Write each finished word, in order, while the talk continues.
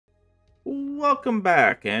Welcome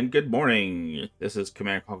back and good morning. This is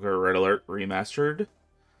Command Conquer Red Alert Remastered.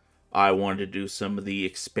 I wanted to do some of the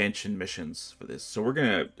expansion missions for this. So we're going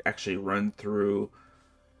to actually run through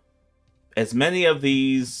as many of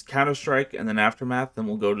these Counterstrike and then Aftermath, then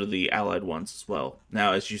we'll go to the allied ones as well.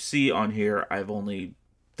 Now, as you see on here, I've only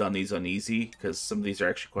done these on easy because some of these are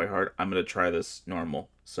actually quite hard. I'm going to try this normal.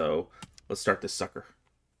 So let's start this sucker.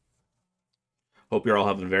 Hope you're all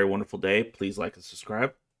having a very wonderful day. Please like and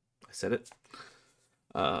subscribe. I said it.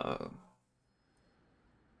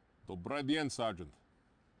 Добрый день, Sergeant.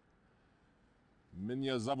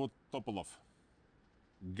 Меня зовут Topolov.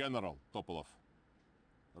 General Topolov.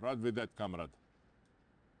 Rad видеть, comrade.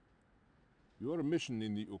 Your mission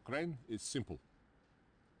in the Ukraine is simple.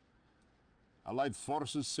 Allied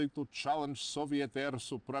forces seek to challenge Soviet air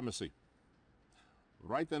supremacy.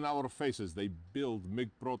 Right in our faces, they build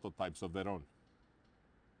MiG prototypes of their own.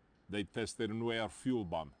 They test their new air fuel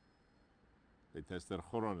bomb. They test their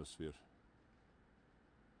Chronosphere.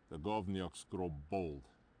 The Govnyuks grow bold.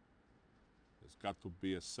 There's got to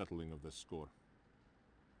be a settling of the score.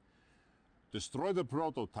 Destroy the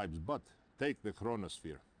prototypes, but take the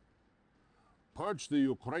Chronosphere. Purge the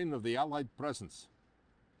Ukraine of the Allied presence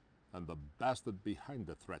and the bastard behind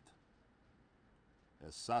the threat.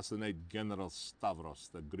 Assassinate General Stavros,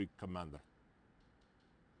 the Greek commander.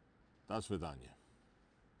 Das vidanya.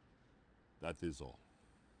 That is all.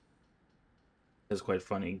 It's quite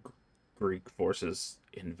funny. Greek forces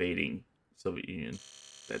invading Soviet Union.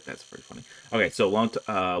 That's pretty funny. Okay, so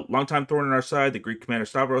long time thorn in our side. The Greek commander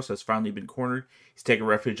Stavros has finally been cornered. He's taken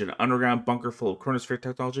refuge in an underground bunker full of Chronosphere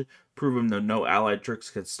technology, proving that no Allied tricks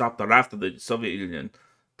can stop the wrath of the Soviet Union.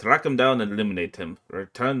 Track him down and eliminate him.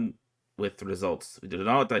 Return with results. We do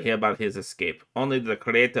not want to hear about his escape, only the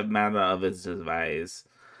creative manner of his device.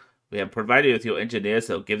 We have provided you with your engineers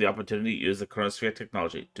that will give the opportunity to use the Chronosphere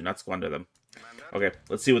technology. Do not squander them. Okay,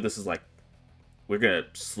 let's see what this is like. We're going to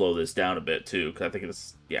slow this down a bit, too, because I think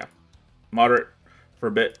it's, yeah, moderate for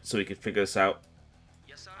a bit so we can figure this out.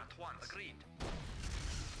 Yes, sir. At once. Agreed.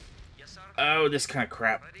 Yes, sir. Oh, this kind of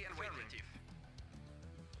crap. Ready and waiting.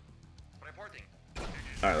 Reporting.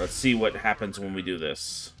 Alright, let's see what happens when we do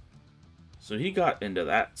this. So he got into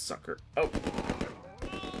that sucker. Oh.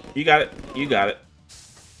 You got it. You got it.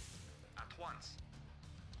 At once.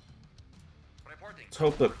 Reporting. Let's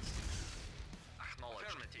hope that... Acknowledged.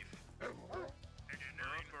 Affirmative.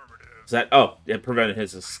 Is that... Oh, it prevented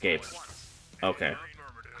his escape. Okay.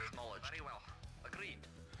 Acknowledged. Very well. Agreed.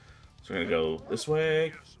 So we're going to go this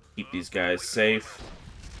way. Keep these guys safe.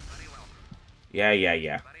 Very well. Yeah.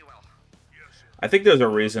 Very well. I think there's a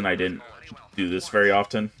reason I didn't do this very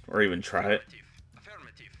often, or even try it.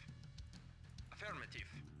 Affirmative. Affirmative.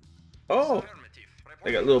 Oh! Affirmative.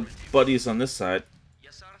 I got little buddies on this side.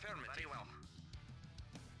 Yes, sir. Affirmative. Very well.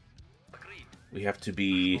 Agreed. We have to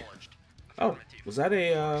be... Acknowledged. Oh, was that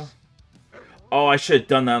a, Oh, I should have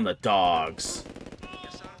done that on the dogs.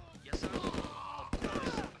 Yes, sir. Yes, sir.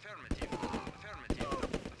 Affirmative. Affirmative.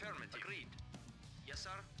 Affirmative. Agreed. Yes, sir.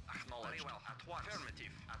 Acknowledged. Very well. At once.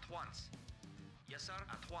 Affirmative. At once. Yes, sir.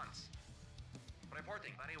 At once.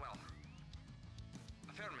 Reporting. Very well.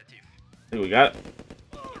 Affirmative. I think we got it.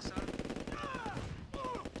 Yes, sir.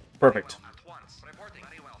 Perfect. At once. Reporting.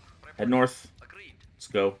 Very well. Head north. Agreed. Let's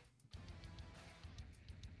go.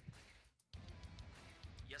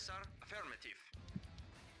 Yes, sir. Affirmative.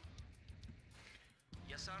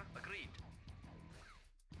 Yes, sir. Agreed.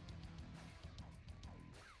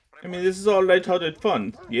 I mean, this is all lighthearted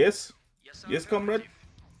fun. Yes? Yes, sir. Yes, comrade? Affirmative.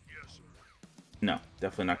 No,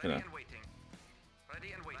 definitely not Ready gonna. and waiting.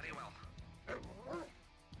 Ready and waiting. Very well.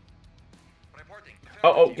 Reporting. Oh,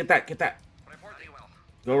 Affirmative. get that, get that. Reporting. Well.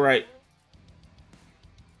 Go right.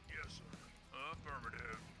 Yes, sir.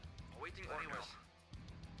 Affirmative. Awaiting orders.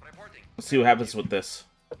 Reporting. Let's see what happens with this.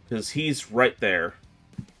 Because he's right there.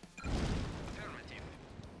 Affirmative.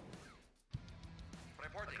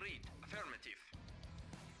 Reporting. Agreed. Affirmative.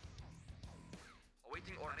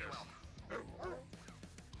 Awaiting orders. Very well.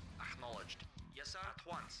 Acknowledged. Yes, sir. At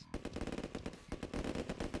once.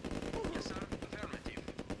 Yes, sir. Affirmative.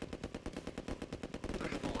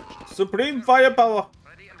 Acknowledged. Supreme firepower!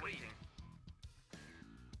 Ready and waiting.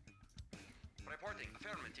 Reporting.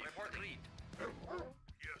 Affirmative. Report. Agreed.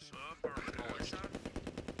 Yes, sir. Affirmative. Yes, sir.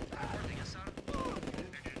 Reporting. Yes, sir.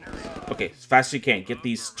 Okay, as fast as you can. Get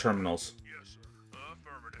these terminals. Yes, sir.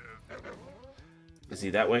 Affirmative. Is he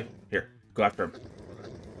that way? Here, go after him.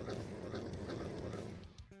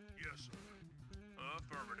 Yes, sir.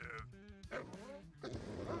 Affirmative.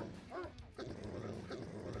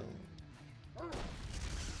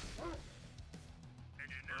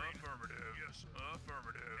 Engineering. Affirmative. Yes,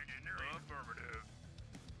 affirmative. Engineering. Affirmative.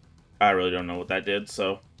 I really don't know what that did,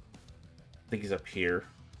 so I think he's up here.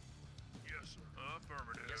 Yes, sir.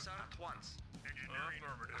 Affirmative. Yes, sir. At once. Engineering.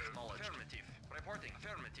 Affirmative. Acknowledged. Affirmative. Reporting.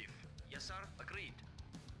 Affirmative. Yes, sir. Agreed.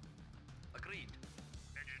 Agreed.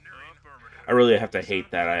 Engineering. Affirmative. I really have to hate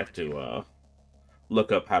that I have to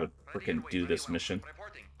look up how to Ready and freaking wait. do Very this well. mission.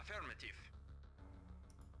 Reporting. Affirmative.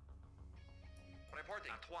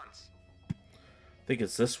 Reporting. At once. I think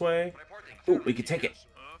it's this way. Reporting. Ooh, we can take it.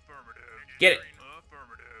 Affirmative. Get it.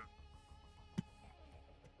 Affirmative.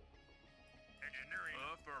 Engineering.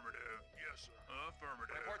 Affirmative. Yes, sir.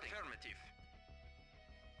 Affirmative. Reporting. Affirmative.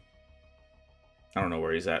 I don't know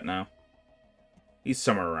where he's at now. He's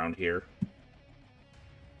somewhere around here.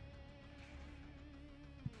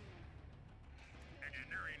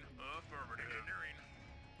 Engineering. Affirmative.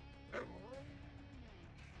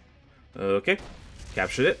 Engineering. Okay.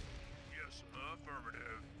 Captured it. Yes,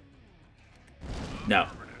 affirmative. No.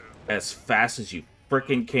 Affirmative. As fast as you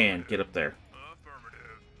freaking can. Get up there.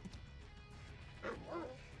 Affirmative.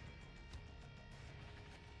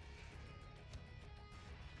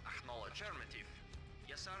 Acknowledged. Affirmative.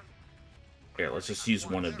 Yes, sir. Here, let's just use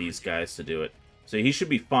one of these guys to do it. So he should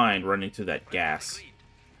be fine running through that gas. Agreed.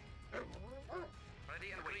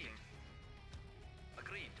 Ready and waiting.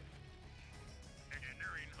 Agreed.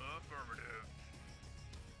 Engineering. Affirmative.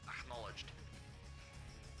 Acknowledged.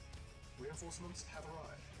 Reinforcements have arrived.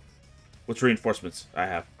 What's reinforcements I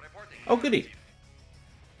have? Reporting. Oh, goody. Affirmative.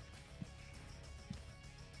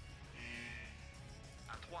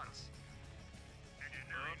 At once.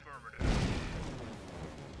 Engineering. Affirmative.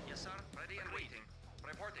 Yes, sir. Ready and waiting.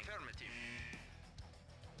 Reporting. Affirmative.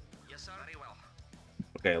 Yes, sir. Very well.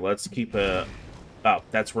 Okay, let's keep a... Oh,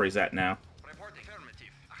 that's where he's at now. Reporting. Affirmative.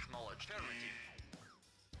 Acknowledged. Affirmative.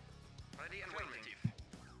 Ready and waiting.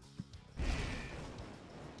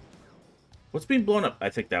 What's being blown up? I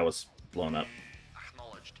think that was blown up.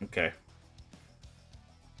 Acknowledged. Okay.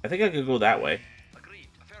 I think I could go that way. Agreed.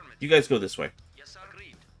 Affirmative. You guys go this way. Yes, sir.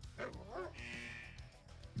 Agreed.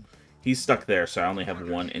 He's stuck there, so I only have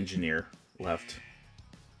one engineer left.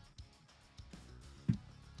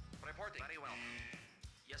 Reporting. Very well.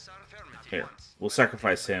 Yes, sir. Affirmative. Here, Once. we'll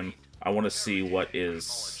sacrifice him. I want to see what is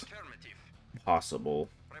Acknowledged. Affirmative. possible.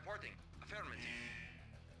 Reporting. Affirmative.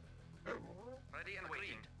 Ready and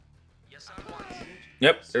waiting. Yes, sir. Once.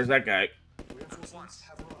 Yep, there's that guy. Reinforcements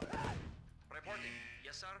have arrived. Reporting.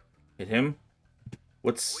 Yes, sir. Hit him.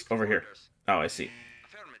 What's Waiting over here? orders. Oh, I see.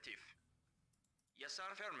 Affirmative. Yes, sir.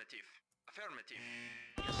 Affirmative. Affirmative.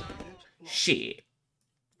 Yes, sir. Shit.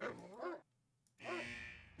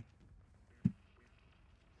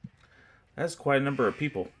 That's quite a number of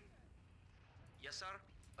people. Yes, sir.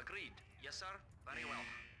 Agreed. Yes, sir. Very well.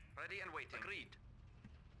 Ready and waiting. Agreed.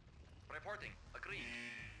 Reporting. Agreed.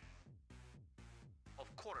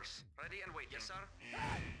 Of course. Ready and waiting. Yes, sir.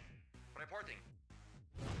 Reporting.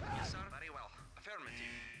 Yes, sir. Very well. Affirmative.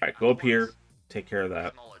 Alright, go up here. Take care of that.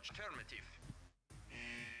 Acknowledged. Affirmative.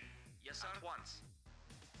 Yes, sir. At once.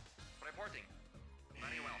 Reporting.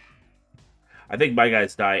 Very well. I think my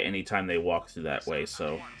guys die anytime they walk through that Yes, sir. way, At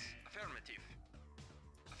so... once. Affirmative.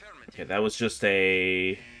 Affirmative. Okay, that was just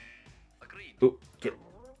a... Agreed. Ooh, get...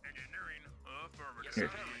 Engineering. Affirmative. Yes, Here,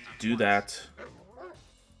 sir. Affirmative. do that. Acknowledged.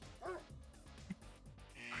 Well.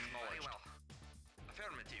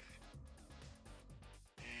 Affirmative.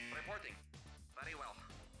 Reporting. Very well.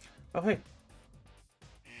 Oh, hey.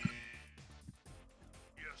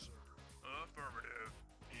 Yes, sir. Affirmative.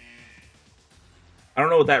 I don't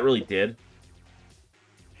know what that really did,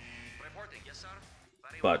 Reporting. Yes, sir.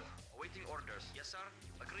 Very but... well. Awaiting orders. Yes, sir.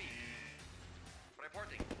 Agreed.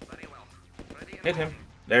 Reporting. Very well. Ready and Hit him. waiting.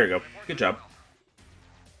 There we go. Reporting. Good job. Well.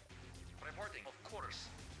 Reporting. Of course.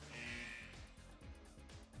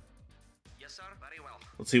 Yes, sir. Very well.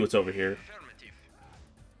 Let's see what's over here. Affirmative.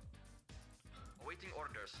 Awaiting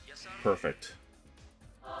orders. Yes, sir. Perfect.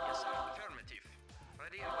 Yes, sir. Affirmative.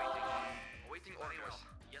 Ready and waiting. Awaiting orders.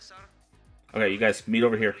 Yes, sir. Okay, you guys meet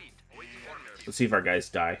over here. Agreed. Awaiting orders. Let's see if our guys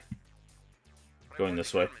die. Going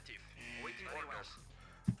this way. Affirmative. Awaiting orders.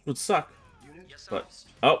 Would suck, Unit Yes, sir. but...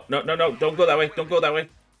 Oh, no, no, no. Don't go that way. Don't go that way.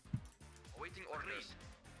 Awaiting orders.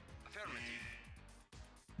 Affirmative.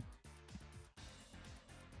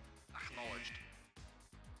 Acknowledged.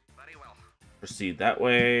 Very well. Proceed that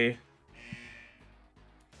way.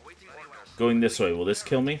 Awaiting orders. Going this way. Will this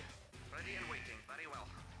kill me? Ready and waiting. Very well.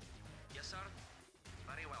 Yes, sir.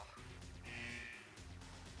 Very well.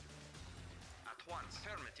 At once.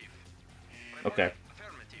 Affirmative. Okay.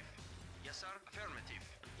 Affirmative. Yes, sir. Affirmative.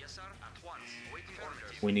 Yes, sir. At once. Awaiting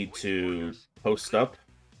orders. We need Awaiting to orders. post up.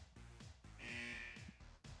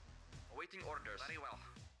 Awaiting orders. Very well.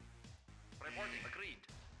 Reporting. Agreed.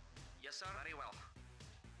 Yes, sir. Very well.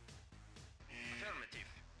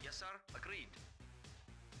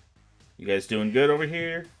 You guys doing good over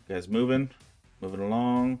here? You guys moving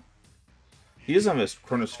along. He doesn't have his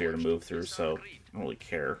Chronosphere to move through, so I don't really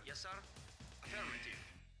care. Yes, sir. Affirmative.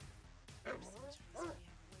 Acknowledge.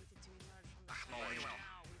 Very well.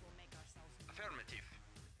 Affirmative.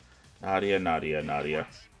 Nadia, Nadia, Nadia.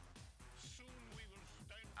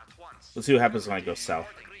 At once. Let's see what happens when I go south.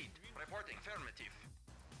 Agreed. Reporting. Affirmative.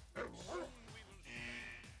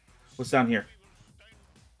 What's down here?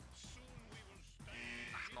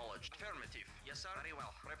 Acknowledged. Affirmative. Yes, sir. Very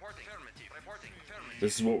well. Reporting. Affirmative. Reporting. Affirmative.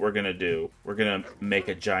 This is what we're gonna do. We're gonna make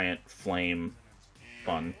a giant flame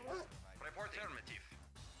fun. Report affirmative.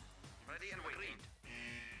 Ready and agreed.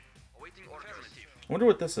 Awaiting orders. Affirmative. I wonder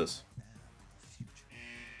what this is.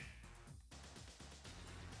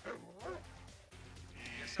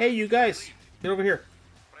 Yes, sir. Hey, you guys, get over here.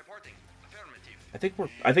 Reporting. Affirmative.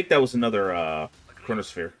 I think that was another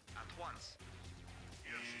Chronosphere. At once.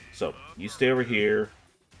 So you stay over here.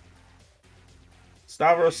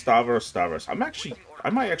 Stavros, Stavros, Stavros. I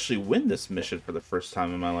might actually win this mission for the first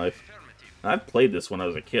time in my life. Affirmative. I've played this when I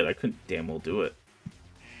was a kid. I couldn't damn well do it.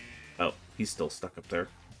 Oh, he's still stuck up there.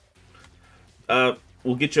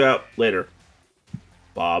 We'll get you out later,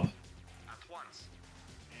 Bob. At once.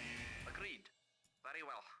 Agreed. Very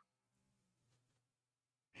well.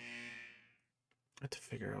 I have to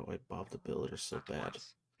figure out why Bob the Builder is so At bad.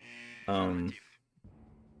 once. Um.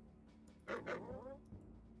 Affirmative.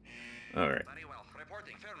 All right. Very well.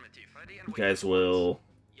 Reporting. Affirmative. Ready and You waiting. guys will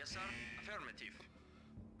Yes, sir. Affirmative.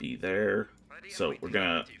 be there. Ready and So waiting. we're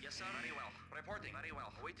gonna. Affirmative. Yes, sir. Very well. Reporting. Very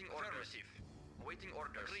well. Awaiting orders. Affirmative. Awaiting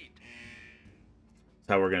orders. Agreed.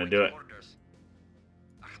 That's how we're gonna do it. Awaiting orders.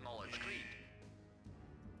 Acknowledged. Agreed.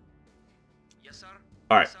 Yes, sir.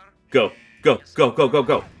 All right. Yes, sir. Go, go, Yes, sir. go, go, go,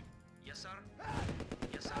 go. Yes, sir.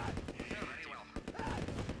 Yes, sir. Very well.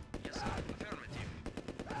 Yes, sir. Affirmative.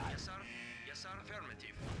 Yes, sir. Yes, sir.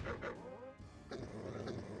 Affirmative.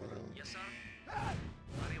 Yes, sir.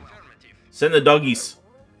 Very well. Affirmative. Send the doggies.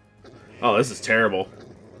 Oh, this is terrible.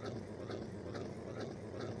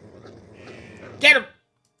 Get him!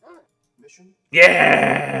 Mission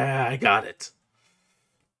Yeah, I got it.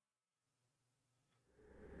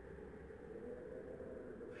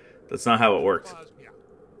 That's not how it works.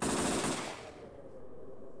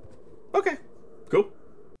 Okay, cool.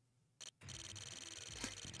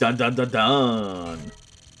 Dun dun dun dun.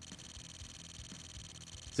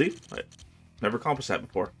 See, I never accomplished that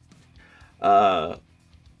before. That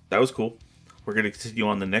was cool. We're gonna continue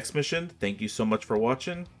on the next mission. Thank you so much for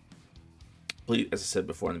watching. Please, as I said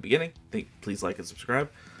before in the beginning, please like and subscribe.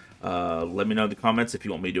 Let me know in the comments if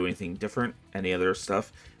you want me to do anything different, any other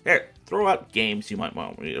stuff. Hey, throw out games you might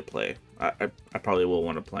want me to play. I probably will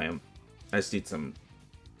want to play them. I just need some.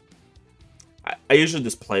 I usually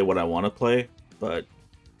just play what I want to play, but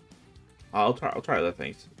I'll try other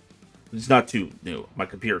things. It's not too new. My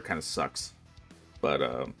computer kind of sucks, but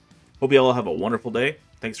hope you all have a wonderful day.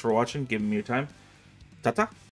 Thanks for watching, giving me your time. Ta-ta.